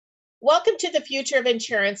Welcome to the Future of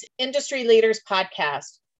Insurance Industry Leaders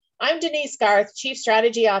podcast. I'm Denise, Garth, Chief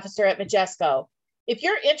Strategy Officer at Majesco. If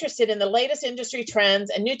you're interested in the latest industry trends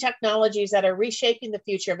and new technologies that are reshaping the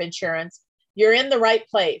future of insurance, you're in the right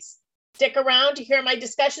place. Stick around to hear my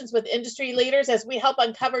discussions with industry leaders as we help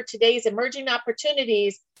uncover today's emerging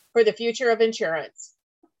opportunities for the future of insurance.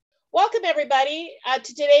 Welcome, everybody, to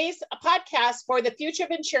today's podcast for the Future of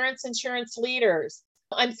Insurance Leaders.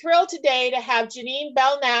 I'm thrilled today to have Juneen,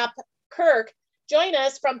 Bellknap, Kirk join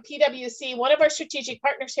us from PwC, one of our strategic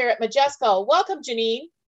partners here at Majesco. Welcome, Juneen.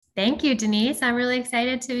 Thank you, Denise. I'm really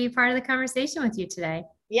excited to be part of the conversation with you today.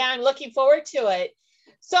 Yeah, I'm looking forward to it.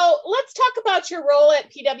 So let's talk about your role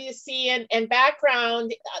at PwC and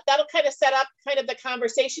background. That'll kind of set up kind of the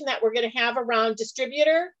conversation that we're going to have around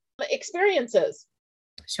distributor experiences.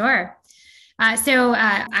 Sure. So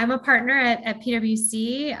I'm a partner at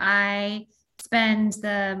PwC. I spend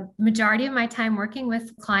the majority of my time working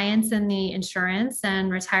with clients in the insurance and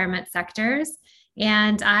retirement sectors.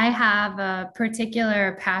 And I have a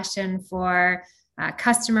particular passion for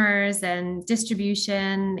customers and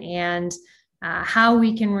distribution and how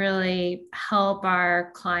we can really help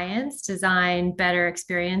our clients design better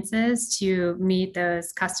experiences to meet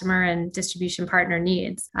those customer and distribution partner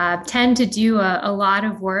needs. Tend to do a lot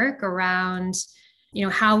of work around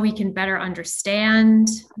how we can better understand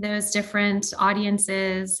those different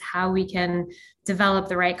audiences, how we can develop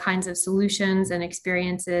the right kinds of solutions and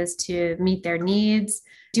experiences to meet their needs.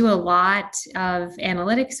 Do a lot of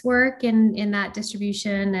analytics work in that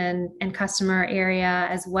distribution and customer area,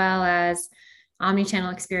 as well as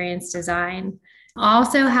omnichannel experience design.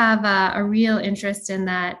 Also have a real interest in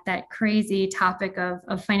that crazy topic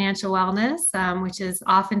of financial wellness, which is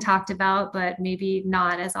often talked about, but maybe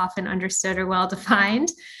not as often understood or well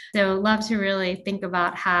defined. So love to really think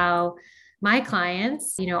about how my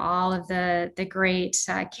clients, all of the great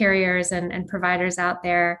carriers and providers out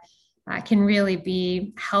there can really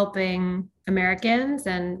be helping Americans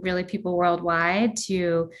and really people worldwide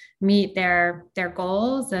to meet their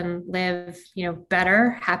goals and live,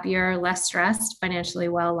 better, happier, less stressed, financially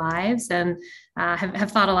well lives, and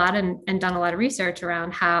have thought a lot and done a lot of research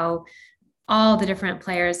around how all the different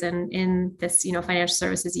players in this, financial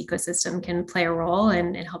services ecosystem can play a role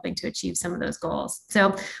in helping to achieve some of those goals.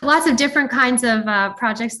 So lots of different kinds of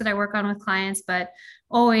projects that I work on with clients, but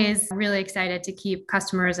always really excited to keep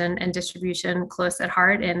customers and distribution close at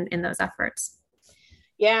heart in those efforts.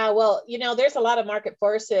 Yeah, well, there's a lot of market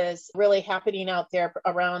forces really happening out there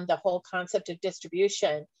around the whole concept of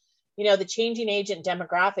distribution. The changing agent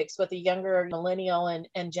demographics with the younger millennial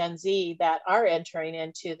and Gen Z that are entering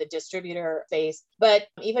into the distributor phase, but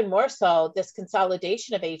even more so, this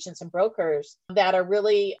consolidation of agents and brokers that are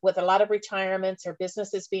really, with a lot of retirements or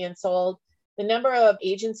businesses being sold, the number of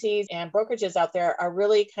agencies and brokerages out there are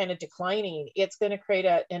really kind of declining. It's going to create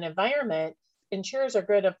an environment. Insurers are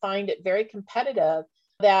going to find it very competitive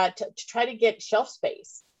that to try to get shelf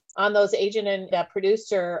space on those agent and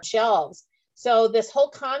producer shelves. So this whole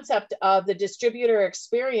concept of the distributor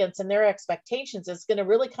experience and their expectations is going to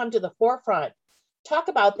really come to the forefront. Talk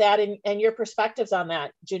about that and your perspectives on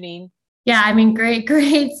that, Juneen. Yeah,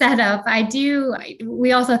 great setup.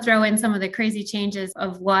 We also throw in some of the crazy changes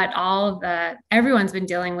of what everyone's been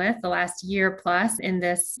dealing with the last year plus in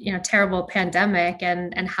this, terrible pandemic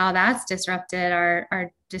and how that's disrupted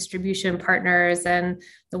our distribution partners and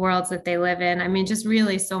the worlds that they live in. Just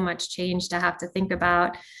really so much change to have to think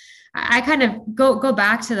about. I kind of go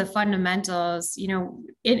back to the fundamentals.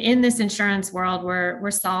 In this insurance world,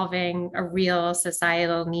 we're solving a real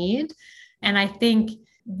societal need. And I think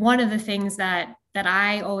one of the things that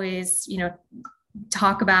I always,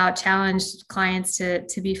 talk about, challenge clients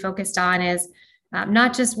to be focused on is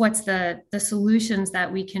not just what's the solutions that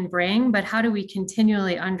we can bring, but how do we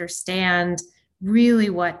continually understand really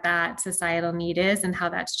what that societal need is and how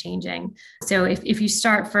that's changing. So if you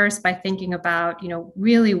start first by thinking about,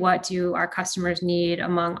 really what do our customers need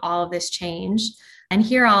among all of this change? And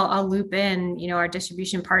here I'll loop in, our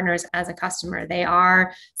distribution partners as a customer. They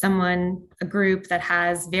are a group that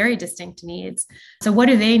has very distinct needs. So what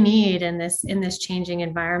do they need in this changing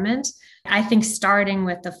environment? I think starting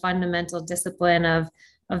with the fundamental discipline of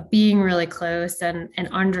being really close and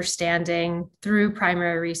understanding through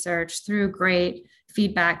primary research, through great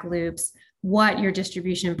feedback loops, what your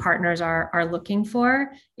distribution partners are looking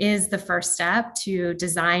for is the first step to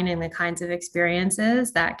designing the kinds of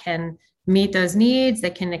experiences that can meet those needs,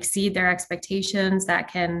 that can exceed their expectations, that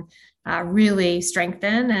can really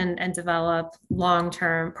strengthen and develop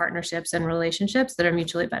long-term partnerships and relationships that are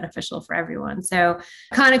mutually beneficial for everyone. So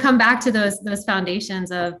kind of come back to those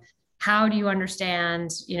foundations of how do you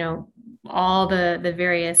understand, all the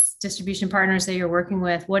various distribution partners that you're working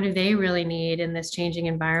with, what do they really need in this changing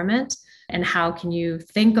environment? And how can you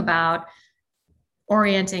think about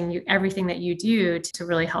orienting everything that you do to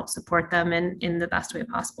really help support them in the best way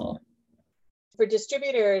possible? For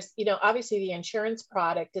distributors, obviously the insurance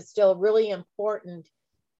product is still a really important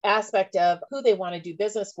aspect of who they want to do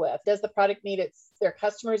business with. Does the product meet their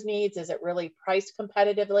customers' needs? Is it really priced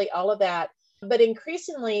competitively? All of that. But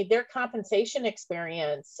increasingly, their compensation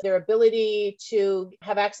experience, their ability to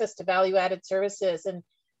have access to value-added services and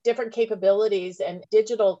different capabilities and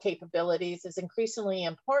digital capabilities is increasingly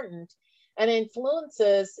important and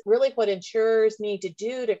influences really what insurers need to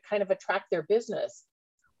do to kind of attract their business.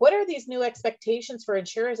 What are these new expectations for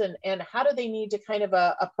insurers and how do they need to kind of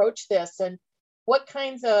approach this? And what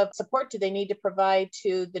kinds of support do they need to provide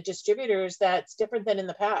to the distributors that's different than in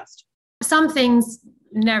the past? Some things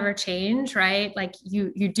never change, right? Like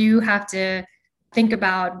you do have to think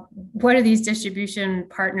about what do these distribution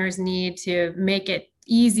partners need to make it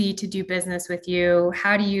easy to do business with you?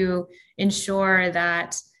 How do you ensure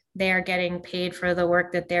that they are getting paid for the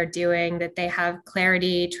work that they're doing, that they have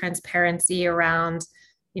clarity, transparency around,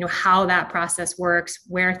 how that process works,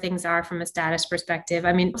 where things are from a status perspective?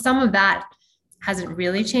 I mean, some of that hasn't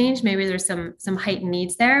really changed. Maybe there's some heightened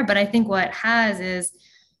needs there, but I think what has is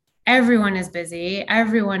everyone is busy.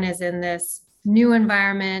 Everyone is in this new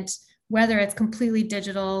environment, whether it's completely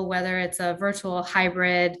digital, whether it's a virtual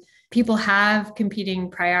hybrid. People have competing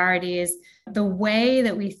priorities. The way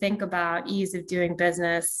that we think about ease of doing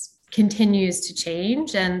business continues to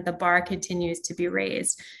change and the bar continues to be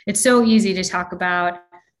raised. It's so easy to talk about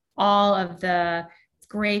all of the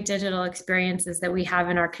great digital experiences that we have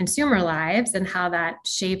in our consumer lives and how that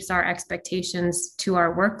shapes our expectations to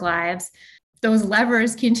our work lives. Those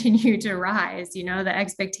levers continue to rise, the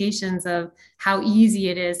expectations of how easy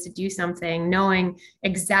it is to do something, knowing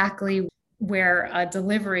exactly where a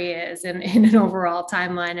delivery is in an overall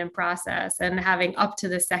timeline and process, and having up to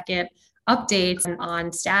the second updates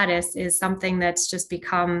on status is something that's just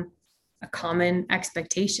become a common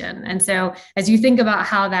expectation. And so as you think about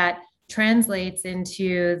how that translates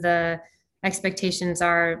into the expectations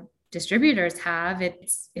our distributors have,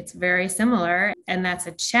 it's very similar. And that's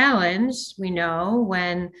a challenge, we know,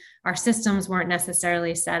 when our systems weren't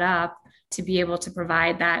necessarily set up to be able to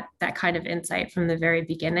provide that kind of insight from the very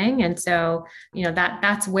beginning. And so,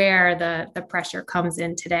 that's where the pressure comes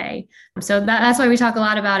in today. So that's why we talk a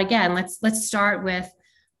lot about, again, let's start with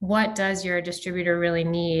what does your distributor really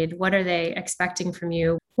need? What are they expecting from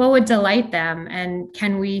you? What would delight them? And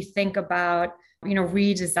can we think about,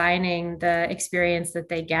 redesigning the experience that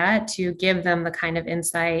they get to give them the kind of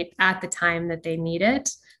insight at the time that they need it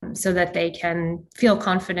so that they can feel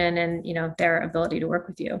confident in, their ability to work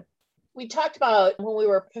with you? We talked about, when we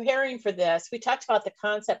were preparing for this, we talked about the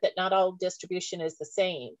concept that not all distribution is the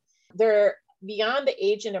same. Beyond the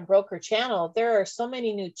agent and broker channel, there are so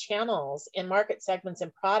many new channels in market segments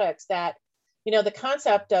and products that, the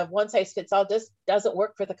concept of one size fits all just doesn't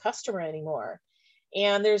work for the customer anymore.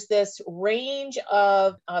 And there's this range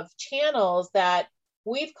of channels that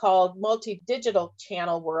we've called multi-digital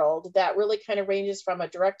channel world that really kind of ranges from a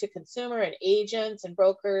direct to consumer and agents and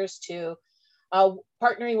brokers to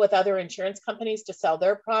partnering with other insurance companies to sell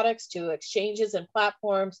their products, to exchanges and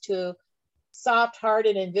platforms, to soft, hard,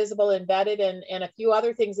 and invisible, embedded, and a few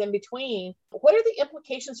other things in between. What are the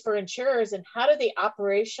implications for insurers and how do they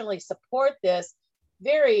operationally support this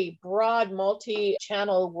very broad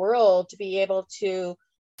multi-channel world to be able to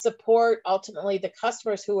support ultimately the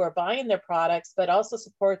customers who are buying their products, but also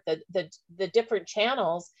support the different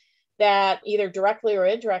channels that either directly or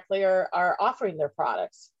indirectly are offering their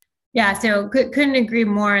products? Yeah, so couldn't agree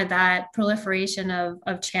more that proliferation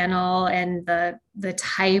of channel and the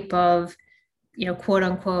type of, quote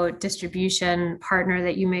unquote distribution partner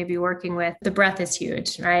that you may be working with, the breadth is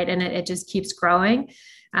huge, right? And it just keeps growing.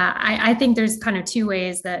 I think there's kind of two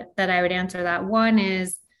ways that I would answer that. One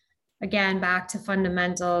is, again, back to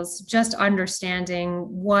fundamentals, just understanding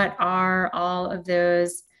what are all of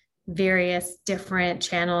those various different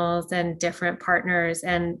channels and different partners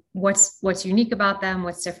and what's unique about them,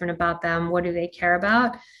 what's different about them, what do they care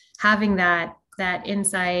about? Having that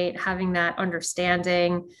insight, having that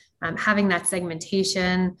understanding, having that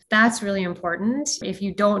segmentation, that's really important. If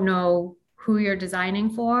you don't know who you're designing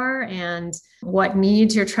for and what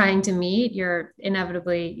needs you're trying to meet, you're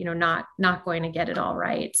inevitably, not going to get it all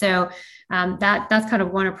right. So that's kind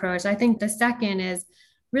of one approach. I think the second is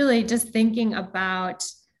really just thinking about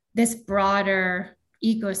this broader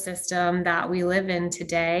ecosystem that we live in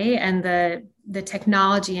today and the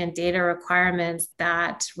technology and data requirements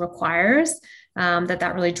that requires,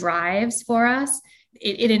 that really drives for us.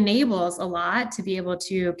 it enables a lot to be able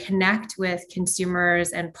to connect with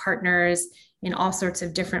consumers and partners in all sorts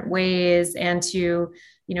of different ways, and to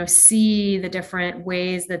see the different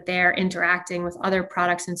ways that they're interacting with other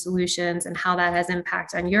products and solutions, and how that has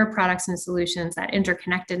impact on your products and solutions. That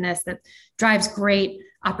interconnectedness that drives great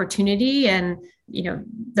opportunity and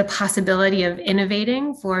the possibility of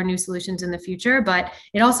innovating for new solutions in the future. But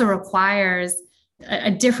it also requires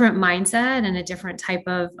a different mindset and a different type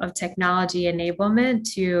of technology enablement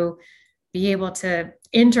to be able to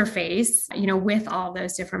interface, with all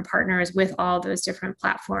those different partners, with all those different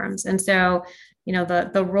platforms. And so,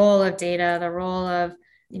 the role of data, the role of,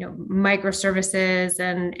 microservices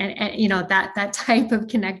and that type of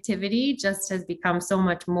connectivity just has become so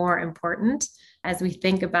much more important as we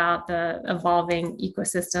think about the evolving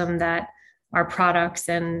ecosystem that our products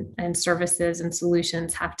and services and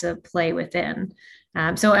solutions have to play within.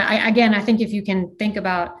 So I think if you can think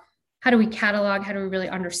about how do we catalog, how do we really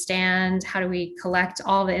understand, how do we collect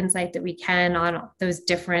all the insight that we can on those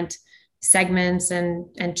different segments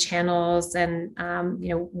and channels and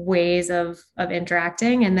ways of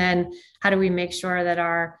interacting, and then how do we make sure that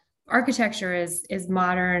our architecture is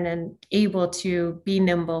modern and able to be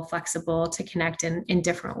nimble, flexible, to connect in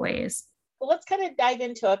different ways. Well, let's kind of dive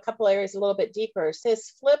into a couple areas a little bit deeper. So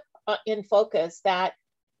this flip in focus that,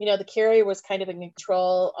 the carrier was kind of in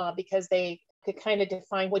control because they could kind of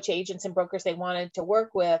define which agents and brokers they wanted to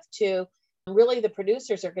work with, to really the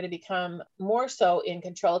producers are going to become more so in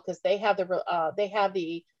control because they have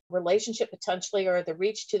the relationship potentially, or the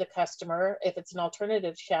reach to the customer if it's an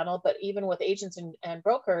alternative channel. But even with agents and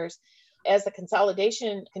brokers, as the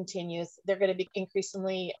consolidation continues, they're going to be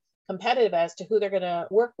increasingly competitive as to who they're going to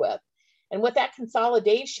work with. And with that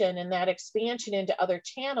consolidation and that expansion into other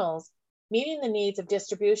channels, meeting the needs of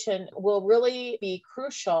distribution will really be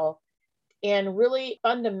crucial and really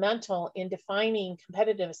fundamental in defining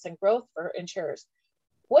competitiveness and growth for insurers.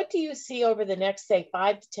 What do you see over the next, say,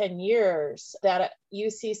 5 to 10 years that you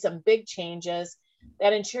see some big changes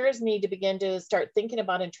that insurers need to begin to start thinking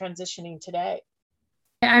about and transitioning today?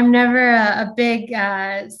 I'm never a big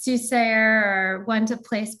soothsayer or one to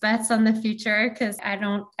place bets on the future, because I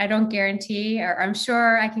don't guarantee, or I'm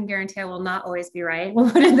sure I can guarantee I will not always be right.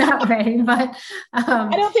 We'll put it that way. But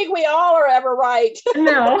I don't think we all are ever right.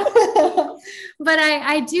 No, but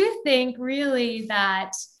I do think really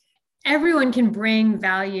that everyone can bring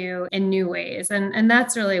value in new ways, and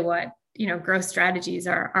that's really what growth strategies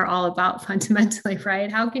are all about fundamentally,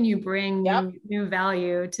 right? How can you bring new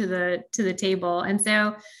value to the table? And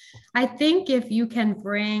so I think if you can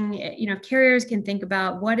bring, carriers can think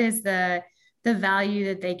about what is the value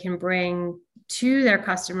that they can bring to their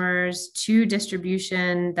customers, to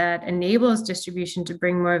distribution, that enables distribution to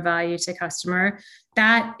bring more value to customer.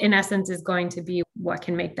 That in essence is going to be what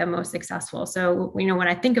can make them most successful. So, when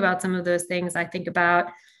I think about some of those things, I think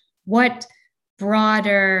about what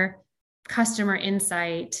broader customer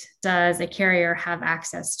insight does a carrier have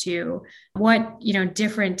access to? What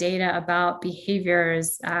different data about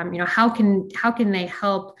behaviors? How can they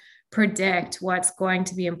help predict what's going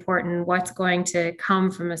to be important, what's going to come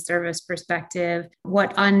from a service perspective,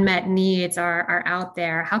 what unmet needs are out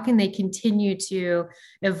there? How can they continue to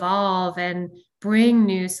evolve and bring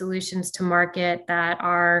new solutions to market that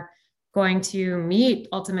are going to meet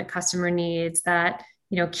ultimate customer needs, that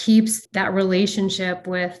keeps that relationship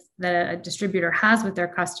with the distributor has with their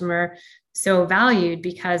customer so valued,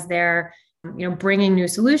 because they're, bringing new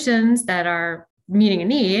solutions that are meeting a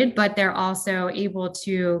need, but they're also able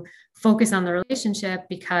to focus on the relationship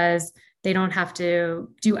because they don't have to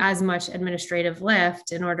do as much administrative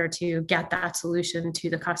lift in order to get that solution to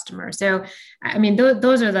the customer. So,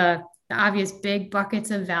 those are the obvious big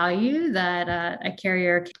buckets of value that a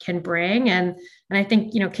carrier can bring. And I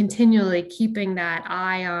think, continually keeping that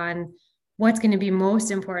eye on what's going to be most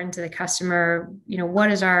important to the customer. What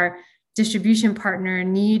does our distribution partner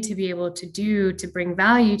need to be able to do to bring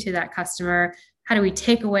value to that customer? How do we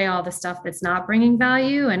take away all the stuff that's not bringing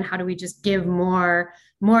value? And how do we just give more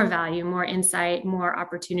value, more insight, more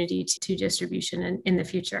opportunity to distribution in the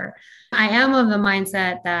future? I am of the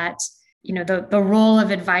mindset that the role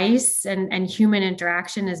of advice and human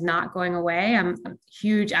interaction is not going away. I'm a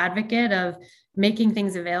huge advocate of making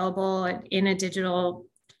things available in a digital,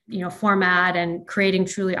 format, and creating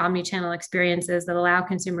truly omni-channel experiences that allow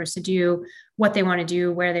consumers to do what they want to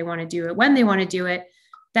do, where they want to do it, when they want to do it.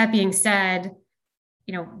 That being said,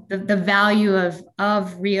 the value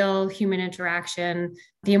of real human interaction,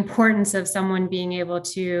 the importance of someone being able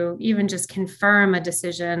to even just confirm a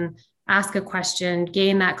decision, ask a question,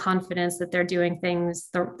 gain that confidence that they're doing things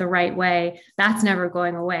the right way, that's never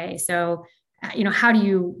going away. So how do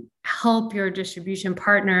you help your distribution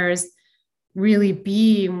partners really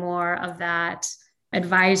be more of that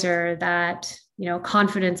advisor, that,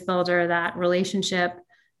 confidence builder, that relationship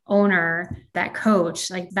owner, that coach?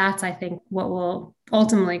 Like that's, I think, what will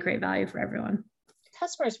ultimately create value for everyone.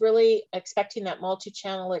 Customers really expecting that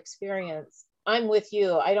multi-channel experience. I'm with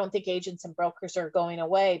you. I don't think agents and brokers are going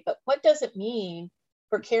away, but what does it mean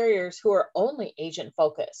for carriers who are only agent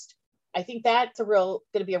focused? I think that's going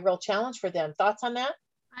to be a real challenge for them. Thoughts on that?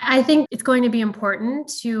 I think it's going to be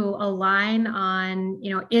important to align on,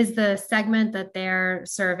 is the segment that they're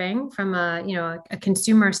serving from a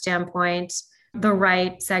consumer standpoint the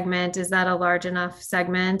right segment? Is that a large enough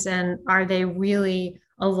segment? And are they really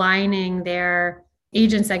aligning their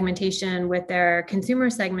agent segmentation with their consumer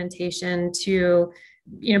segmentation to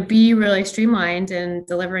be really streamlined in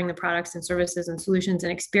delivering the products and services and solutions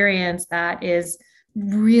and experience that is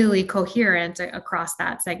really coherent across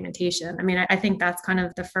that segmentation? I mean, I think that's kind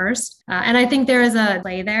of the first. And I think there is a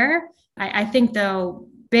play there. I think, though,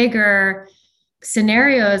 bigger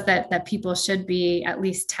scenarios that people should be at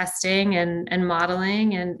least testing and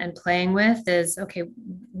modeling and playing with is, okay,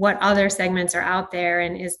 what other segments are out there?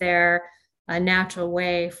 And is there a natural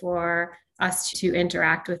way for us to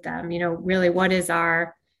interact with them? Really, what is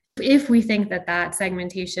if we think that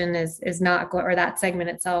segmentation is not or that segment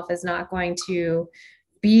itself is not going to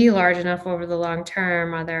be large enough over the long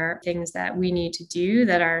term, are there things that we need to do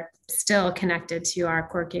that are still connected to our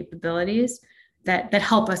core capabilities that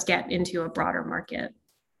help us get into a broader market?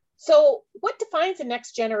 So what defines the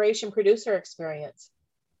next generation producer experience?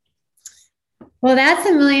 Well, that's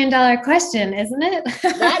 $1 million question, isn't it?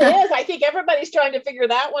 That is. I think everybody's trying to figure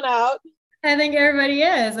that one out. I think everybody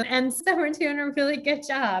is. And so we're doing a really good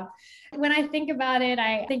job. When I think about it,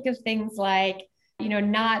 I think of things like,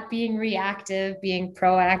 not being reactive, being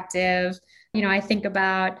proactive. I think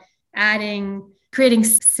about creating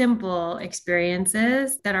simple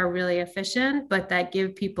experiences that are really efficient, but that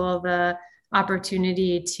give people the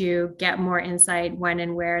opportunity to get more insight when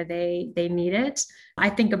and where they need it. I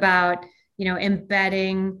think about,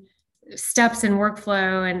 embedding steps and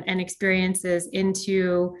workflow and experiences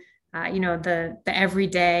into the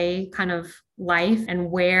everyday kind of life and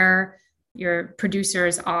where your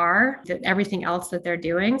producers are, everything else that they're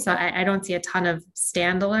doing. So I don't see a ton of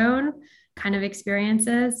standalone kind of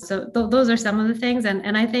experiences. So those are some of the things.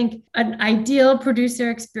 And I think an ideal producer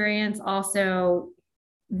experience also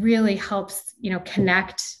really helps,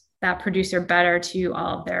 connect that producer better to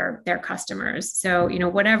all of their customers. So,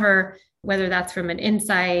 whether that's from an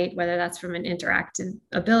insight, whether that's from an interactive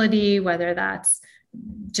ability, whether that's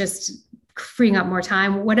just freeing up more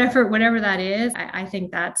time, whatever that is, I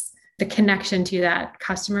think that's the connection to that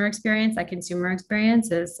customer experience, that consumer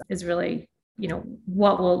experience is really,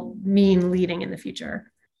 what will mean leading in the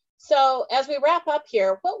future. So as we wrap up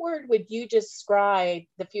here, what word would you describe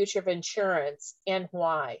the future of insurance and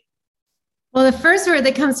why? Well, the first word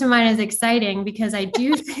that comes to mind is exciting, because I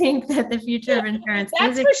do think that the future of insurance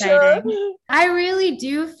is exciting. Sure. I really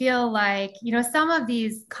do feel like, some of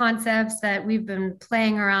these concepts that we've been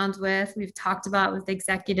playing around with, we've talked about with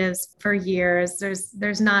executives for years.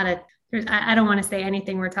 I don't want to say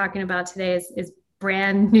anything we're talking about today is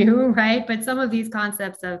brand new, right? But some of these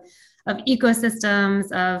concepts of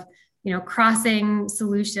ecosystems, of crossing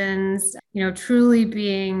solutions, truly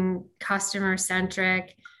being customer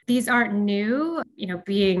centric. These aren't new,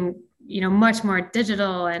 being, much more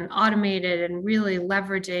digital and automated and really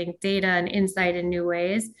leveraging data and insight in new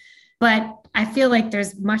ways. But I feel like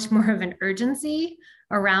there's much more of an urgency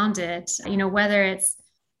around it, whether it's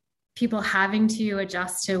people having to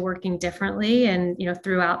adjust to working differently and,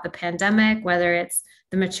 throughout the pandemic, whether it's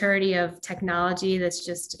the maturity of technology that's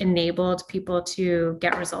just enabled people to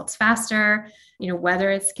get results faster, whether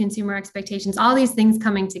it's consumer expectations, all these things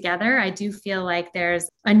coming together. I do feel like there's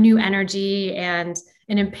a new energy and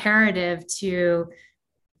an imperative to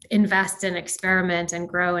invest and experiment and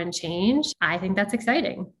grow and change. I think that's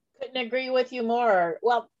exciting. Couldn't agree with you more.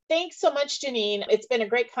 Well, thanks so much, Juneen. It's been a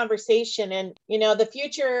great conversation. And, the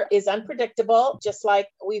future is unpredictable. Just like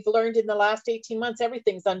we've learned in the last 18 months,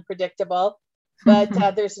 everything's unpredictable.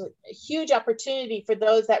 But there's a huge opportunity for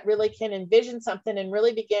those that really can envision something and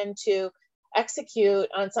really begin to execute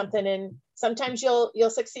on something. And sometimes you'll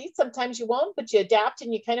succeed, sometimes you won't, but you adapt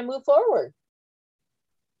and you kind of move forward.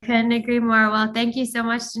 Couldn't agree more. Well, thank you so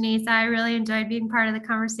much, Denise. I really enjoyed being part of the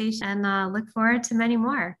conversation and look forward to many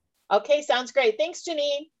more. Okay, sounds great. Thanks,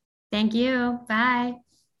 Juneen. Thank you. Bye.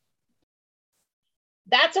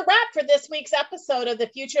 That's a wrap for this week's episode of the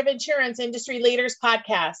Future of Insurance Industry Leaders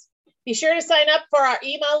podcast. Be sure to sign up for our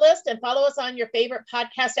email list and follow us on your favorite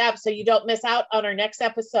podcast app so you don't miss out on our next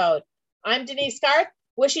episode. I'm Denise Garth,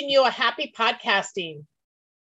 wishing you a happy podcasting.